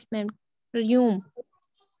 Yes, ma'am. Room.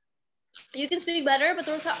 You can speak better, but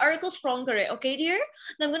those are articles strong, okay, dear?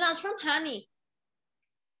 Now I'm going to ask from Hani.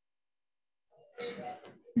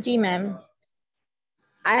 Ji ma'am.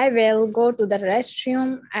 I will go to the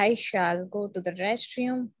restroom. I shall go to the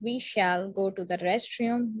restroom. We shall go to the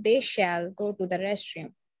restroom. They shall go to the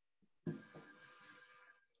restroom.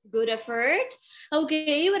 Good effort.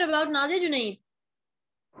 Okay, what about Nadia Junaid?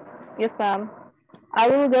 Yes, ma'am. I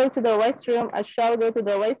will go to the restroom. I shall go to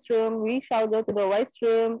the restroom. We shall go to the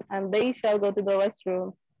restroom. And they shall go to the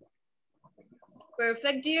restroom.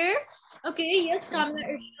 Perfect, dear. Okay, yes, Kamila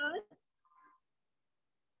Irshad.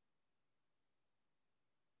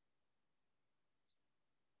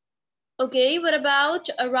 Okay, what about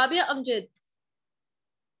Rabia Amjad?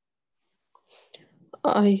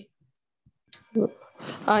 I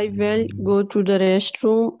will go to the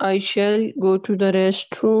restroom. I shall go to the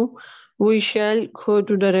restroom. We shall go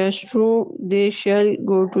to the restroom. They shall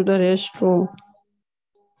go to the restroom.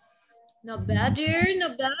 Not bad, dear,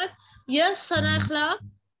 not bad. Yes, Sana Akhlaq.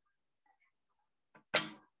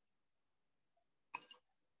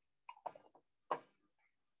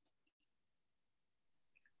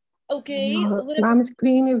 Okay. Ma'am,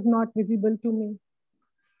 screen is not visible to me.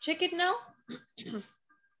 Check it now.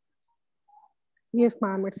 Yes,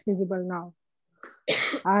 ma'am, it's visible now.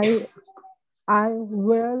 I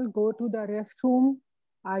will go to the restroom.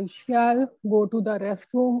 I shall go to the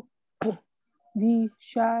restroom. We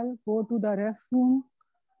shall go to the restroom.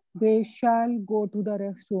 They shall go to the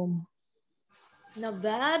restroom. Not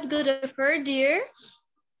bad. Good effort, dear.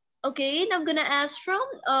 Okay, now I'm gonna ask from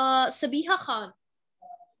Sabiha Khan.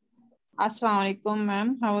 Assalamu alaikum,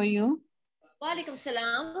 ma'am. How are you? Walaikum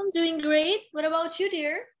salam. I'm doing great. What about you,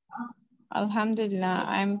 dear? Alhamdulillah,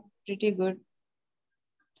 I'm pretty good.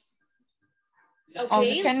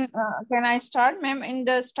 Okay. Can I start, ma'am, in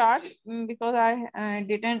the start because I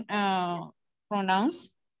didn't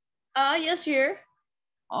pronounce. Yes, dear.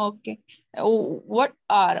 Okay. What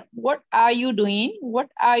are you doing?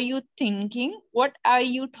 What are you thinking? What are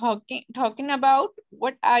you talking about?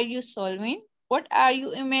 What are you solving? What are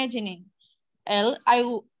you imagining? I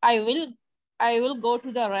will go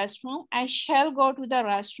to the restroom. I shall go to the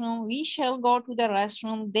restroom. We shall go to the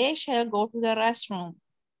restroom. They shall go to the restroom.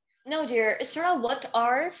 No, dear, it's not a what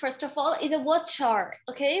are. First of all, it's a what are.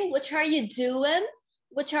 Okay, what are you doing?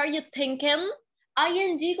 What are you thinking?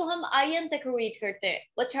 ing को हम in तक read करते हैं.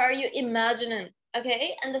 What are you imagining?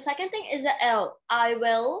 Okay, and the second thing is the L. I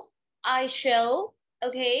will, I shall.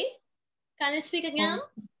 Okay, can you speak again?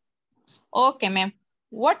 Okay, ma'am.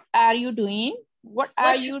 What are you doing? What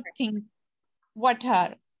are you thinking? What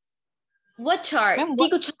are? What are?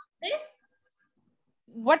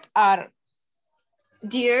 What are?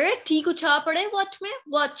 Dear, T को छा पड़े what में?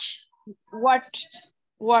 Watch.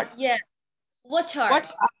 What? Yeah. What are?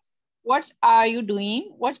 What are you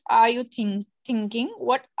doing? What are you thinking?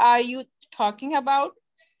 What are you talking about?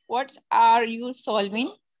 What are you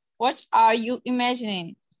solving? What are you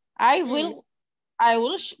imagining? I will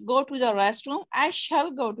go to the restroom. I shall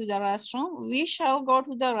go to the restroom. We shall go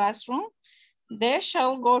to the restroom. They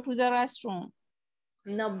shall go to the restroom.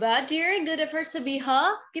 Not bad, dear. Good effort,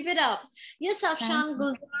 Sabiha. Keep it up. Yes, Afshan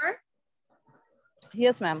Gulzar.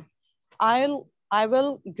 Yes, ma'am. I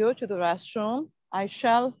will go to the restroom. I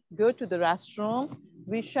shall go to the restroom.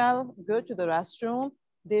 We shall go to the restroom.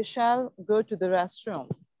 They shall go to the restroom.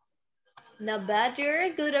 Not bad,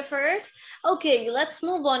 dear. Good effort. Okay, let's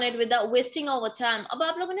move on it without wasting our time. अब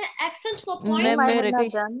आप लोगों ने accent को point. Ma'am, I have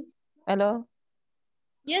not done. Hello.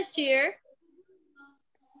 Yes, dear.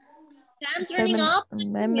 Time's running up.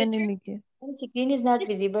 Ma'am, screen is not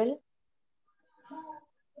visible.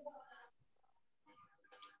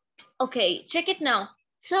 Okay, check it now.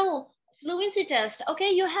 So, fluency test.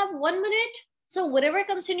 Okay, you have 1 minute. So, whatever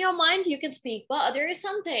comes in your mind, you can speak. But there is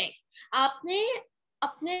something. आपने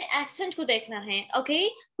अपने accent को देखना है. Okay,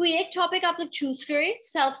 कोई एक topic आप लोग choose करें.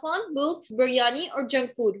 Cell phone, books, biryani, or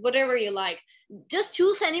junk food, whatever you like. Just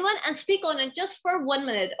choose anyone and speak on it just for 1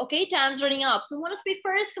 minute. Okay, time's running up. So, who want to speak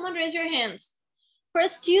first? Come on, raise your hands.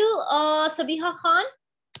 First, you, Sabiha Khan.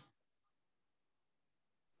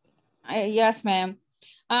 Yes, ma'am.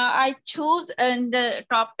 I choose the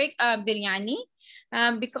topic biryani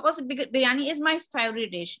because biryani is my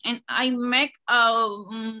favorite dish, and I make a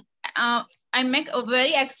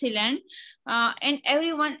very excellent, and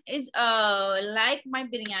everyone is like my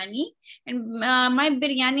biryani, and my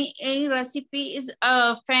biryani recipe is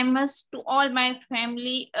famous to all my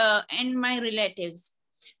family and my relatives.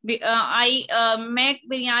 I make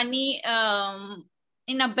biryani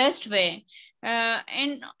in a best way,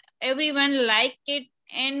 and everyone like it.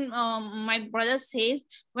 And my brother says,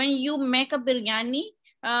 when you make a biryani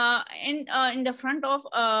and in the front of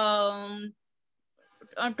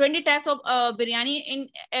 20 types of biryani, and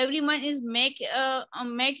everyone is make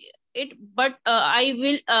it, but I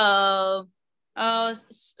will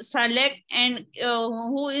select and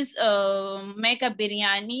who is make a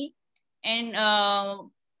biryani, and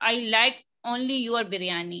I like only your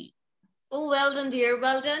biryani. Oh, well done, dear.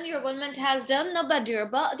 Well done. Your 1 minute has done. No, but dear,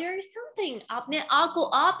 but there is something. आपने आ को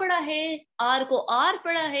आ पढ़ा है, are को are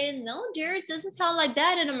पढ़ा है. No, dear, it doesn't sound like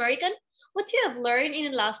that in American. What you have learned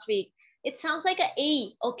in last week? It sounds like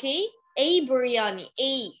a, okay? A biryani,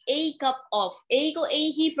 a cup of. A को a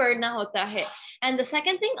ही पढ़ना होता है. And the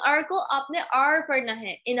second thing, R को आपने R पढ़ना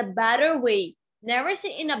है in a better way. Never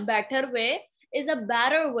say in a better way. Is a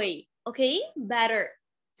better way, okay? Better.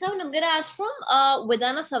 So I'm gonna ask from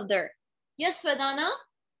Vedana Savdar. Yes, Vedana.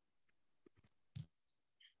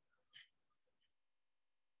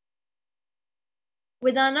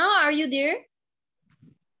 Vedana, are you there?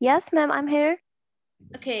 Yes, ma'am, I'm here.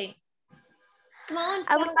 Okay. Come on.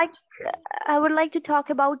 I would like to talk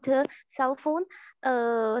about cell phone.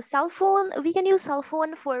 Cell phone. We can use cell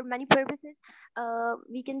phone for many purposes.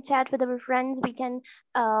 We can chat with our friends. We can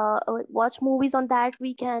watch movies on that.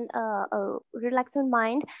 We can relax our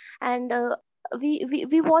mind, and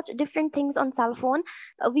we watch different things on cell phone.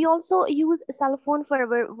 We also use cell phone for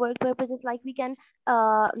our work purposes. Like we can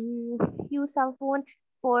use cell phone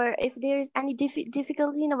for if there is any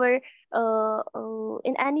difficulty in our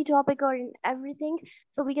in any topic or in everything,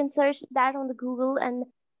 so we can search that on the Google, and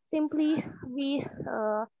simply we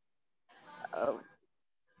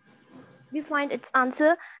find its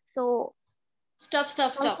answer. So stop.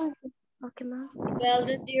 Okay, ma'am. Well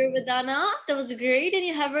done, dear Vedana. That was great, and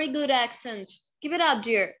you have very good accent. Keep it up,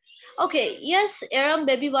 dear. Okay, yes, Aram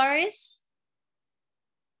Baby Waris.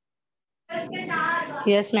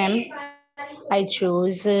 Yes, ma'am. I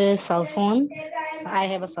choose cell phone. I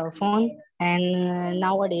have a cell phone, and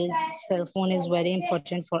nowadays cell phone is very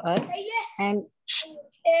important for us. And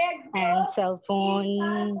cell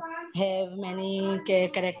phone have many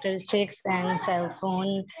characteristics, and cell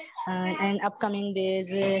phone and upcoming days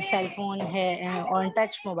cell phone on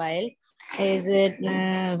touch mobile is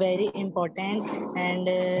very important, and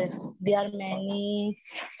there are many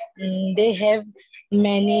they have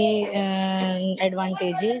many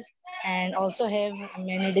advantages, and also have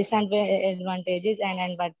many disadvantages. And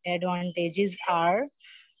advantages are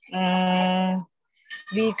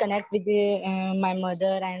we connect with my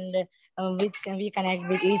mother, and we connect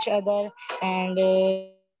with each other, and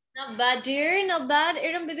not bad, dear, not bad.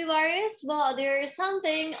 Aram Baby Waris, but there is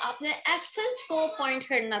something. आपने accent को point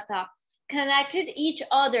करना था. Connected each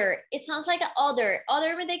other. It sounds like a other.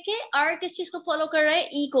 Other में देखिए R किस चीज को follow कर रहा है?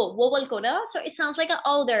 E को, vowel को ना. So it sounds like a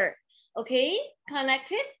other. Okay?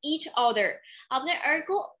 Connected each other. आपने R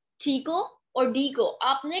को, T को और D को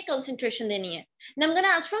आपने concentration देनी है. Now I'm gonna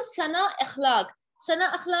ask from Sana Akhlaq.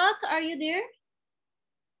 Sana Akhlaq, are you there?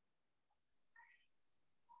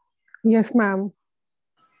 Yes, ma'am.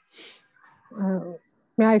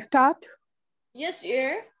 May I start? Yes,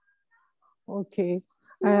 dear. Okay.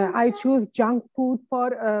 I choose junk food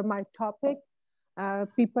for my topic.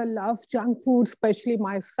 People love junk food, especially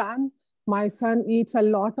my son. My son eats a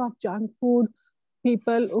lot of junk food.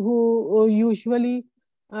 People who usually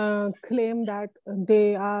claim that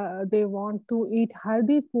they want to eat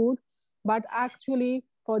healthy food, but actually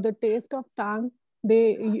for the taste of tongue,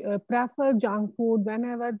 they prefer junk food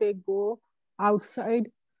whenever they go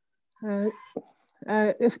outside.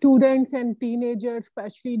 Students and teenagers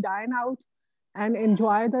especially dine out and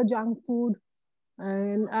enjoy the junk food.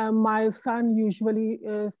 And my son usually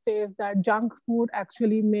says that junk food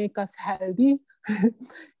actually make us healthy.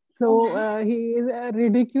 So he is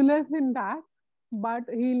ridiculous in that, but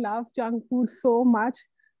he loves junk food so much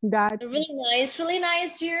that really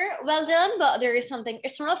nice, dear. Well done. But there is something.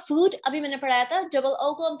 It's not a food. अभी मैंने पढ़ाया था. Double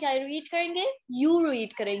O को हम क्या read करेंगे? You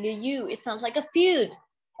read करेंगे. You. It sounds like a food.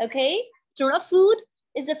 Okay. It's not a food.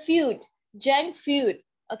 It's a food. Junk food.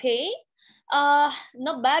 Okay.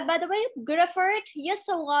 Not bad, by the way. Good effort. Yes,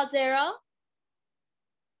 Sawad Zara.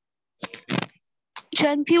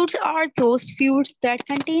 Junk foods are those foods that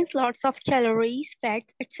contains lots of calories, fat,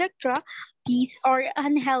 etc. These are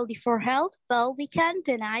unhealthy for health. Well, we can't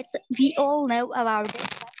deny it. We all know about it.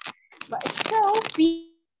 But still, we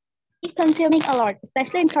consuming a lot,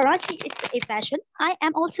 especially in Karachi. It's a fashion. I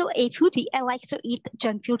am also a foodie. I like to eat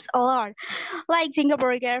junk foods a lot, like zinger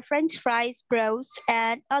burger, French fries, bros,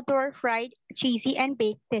 and other fried, cheesy, and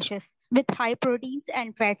baked dishes with high proteins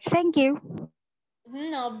and fats. Thank you.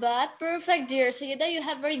 Not bad. Perfect, dear Sayeda. You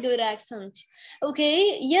have very good accent.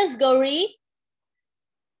 Okay. Yes, Gauri.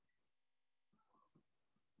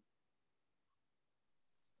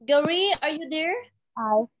 Gauri, are you there?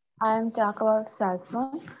 I am talk about cell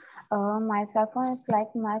phone. My cell phone is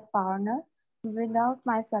like my partner. Without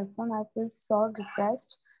my cell phone, I feel so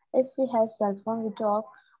depressed. If we have cell phone, we talk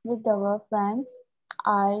with our friends.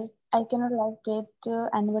 I cannot let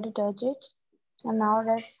anybody touch it. And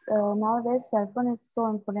nowadays cell phone is so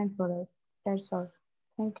important for us. That's all.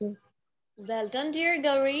 Thank you. Well done, dear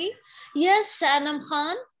Gauri. Yes, Sanam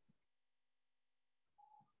Khan.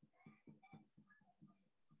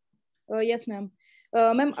 Yes, ma'am.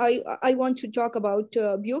 Ma'am, I want to talk about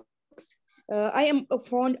books. I am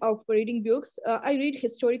fond of reading books. I read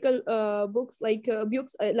historical books like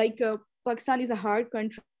books like Pakistan is a hard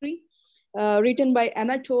country, written by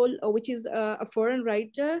Anatole, which is a foreign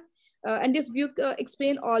writer. And this book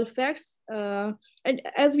explain all facts. And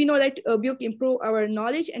as we know that book improve our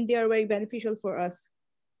knowledge and they are very beneficial for us.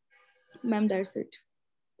 Ma'am, that's it.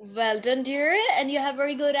 Well done, dear. And you have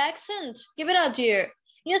very good accent. Give it up, dear.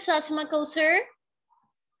 Yes, Asma Kausar.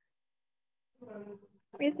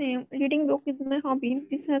 Yes, ma'am. Reading book is my hobby.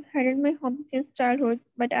 This has been my hobby since childhood,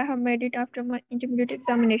 but I have made it after my intermediate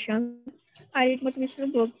examinations. I read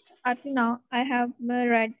motivational books. Up to now, I have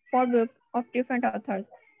read 4 books of different authors.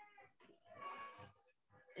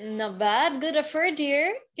 Not bad. Good effort,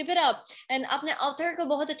 dear. Keep it up. And आपने author को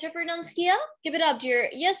बहुत अच्छा pronounce किया. Keep it up, dear.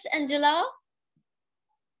 Yes, Angela.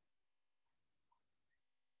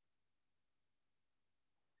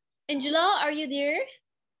 Angela, are you there?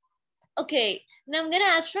 Okay. Now I'm gonna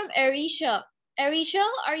ask from Arisha. Arisha,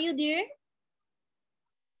 are you there?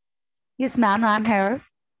 Yes, ma'am, I'm here.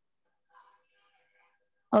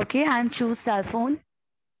 Okay, and choose cell phone.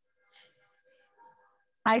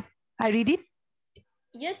 I read it.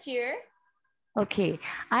 Yes, dear. Okay,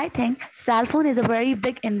 I think cell phone is a very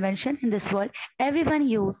big invention in this world. Everyone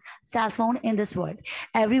use cell phone in this world.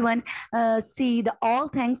 Everyone see the all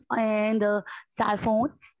things in the cell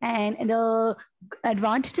phone, and the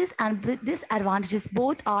advantages and disadvantages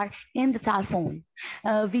both are in the cell phone.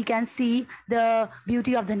 We can see the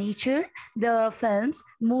beauty of the nature, the films,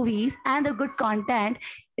 movies, and the good content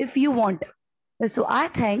if you want. So I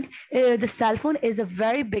think the cell phone is a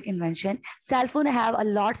very big invention. Cell phone have a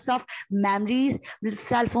lots of memories.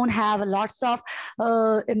 Cell phone have a lots of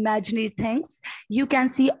imaginary things. You can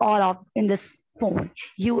see all of in this phone.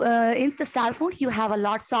 You in the cell phone you have a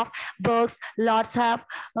lots of books, lots of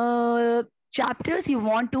chapters you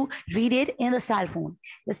want to read it in the cell phone.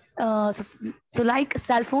 This, so like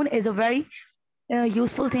cell phone is a very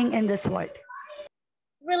useful thing in this world.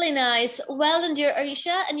 Really nice. Well done, dear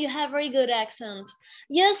Arisha, and you have very good accent.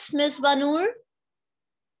 Yes, Miss Banur.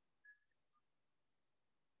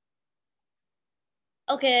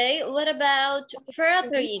 Okay, what about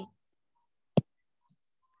Farathareen?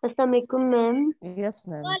 Assalamualaikum, ma'am. Yes,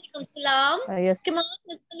 ma'am. Walaikum salam. Yes. Come on,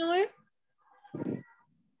 Miss Banur.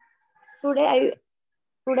 Today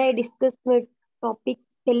I discuss my topic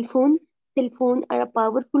telephone. Telephone are a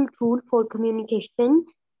powerful tool for communication,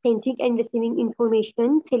 sending and receiving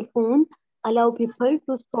information. Cell phone allow people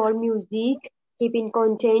to store music, keep in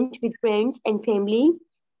contact with friends and family.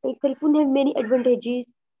 Cell phone have many advantages: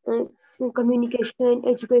 communication,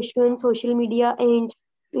 education, social media, and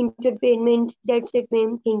entertainment. That's it,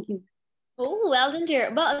 ma'am. Thank you. Oh, well done, dear.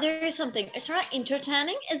 But there is something. It's not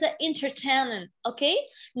entertaining. It's a entertaining. Okay?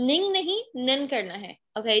 Ning nahi, nin karna hai.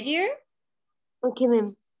 Okay, dear? Okay,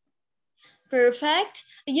 ma'am. Perfect.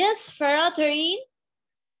 Yes, Farathareen.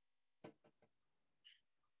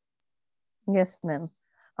 Yes, ma'am.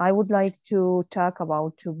 I would like to talk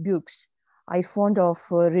about books. I fond of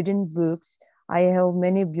reading books. I have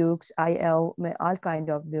many books. I have all kind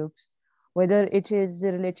of books, whether it is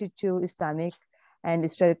related to Islamic and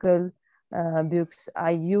historical books.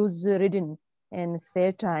 I use reading in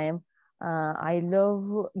spare time. I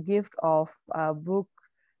love gift of a book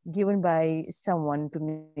given by someone to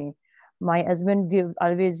me. My husband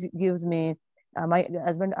always gives me. My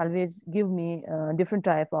husband always give me different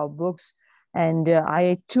type of books, and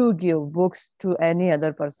I too give books to any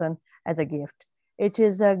other person as a gift. It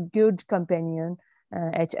is a good companion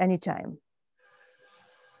at any time.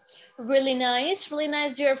 Really nice,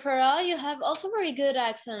 dear Farah. You have also very good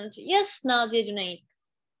accent. Yes, Nazia Junaid.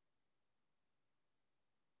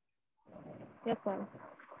 Yes, ma'am.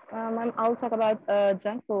 I'll talk about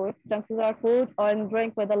junk food. Junk foods are food and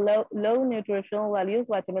drink with a low nutritional values,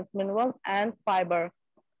 vitamins, minerals, and fiber,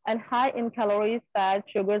 and high in calories, fat,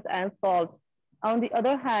 sugars, and salt. On the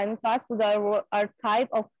other hand, fast foods are type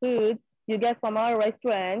of food you get from a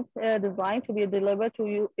restaurant designed to be delivered to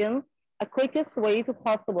you in a quickest way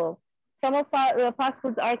possible. Some of fast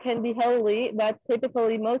foods can be healthy, but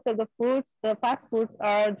typically most of the fast foods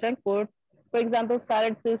are junk foods. For example,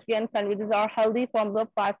 salad, sushi, and sandwiches are healthy forms of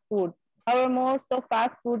fast food. However, most of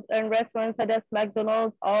fast food and restaurants such as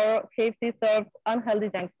McDonald's or KFC serve unhealthy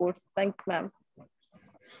junk foods. Thanks, ma'am.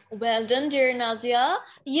 Well done, dear Nazia.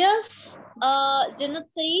 Yes, Jannat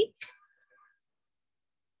Saif.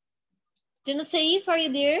 Jannat Saif, are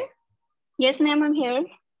you there? Yes, ma'am, I'm here.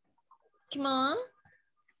 Come on.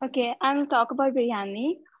 Okay, I'm talk about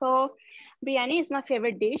biryani. So, biryani is my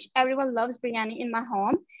favorite dish. Everyone loves biryani in my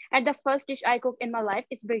home. And the first dish I cook in my life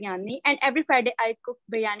is biryani. And every Friday I cook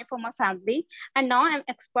biryani for my family. And now I'm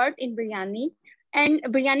expert in biryani. And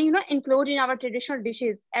biryani, include in our traditional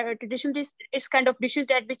dishes. Traditional dish is kind of dishes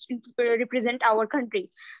that which represent our country.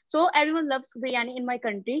 So everyone loves biryani in my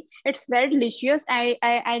country. It's very delicious.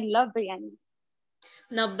 I love biryani.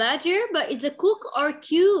 Not bad, dear, but it's a cook or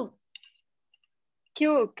cube?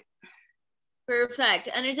 Cook. Perfect.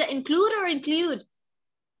 And is it include or include?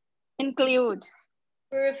 Include.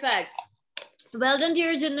 Perfect. Well done,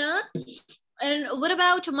 dear Jannat. And what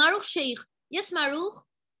about Marukh Sheikh? Yes, Marukh.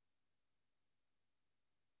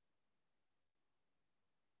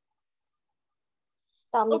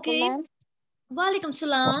 Okay. Walaikum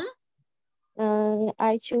salam.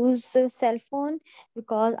 I choose cell phone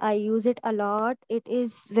because I use it a lot. It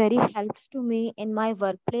is very helps to me in my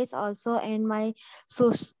workplace also, and my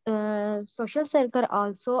social circle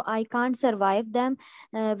also. I can't survive them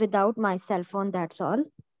without my cell phone. That's all.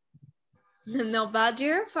 Not bad,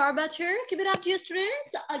 dear. Far better. Keep it up, dear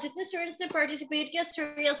students. Jitne students ne participate kiya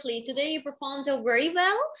seriously. Today you performed very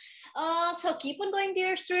well. So keep on going,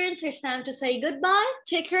 dear students. It's time to say goodbye.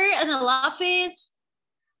 Take care and Allah Hafiz.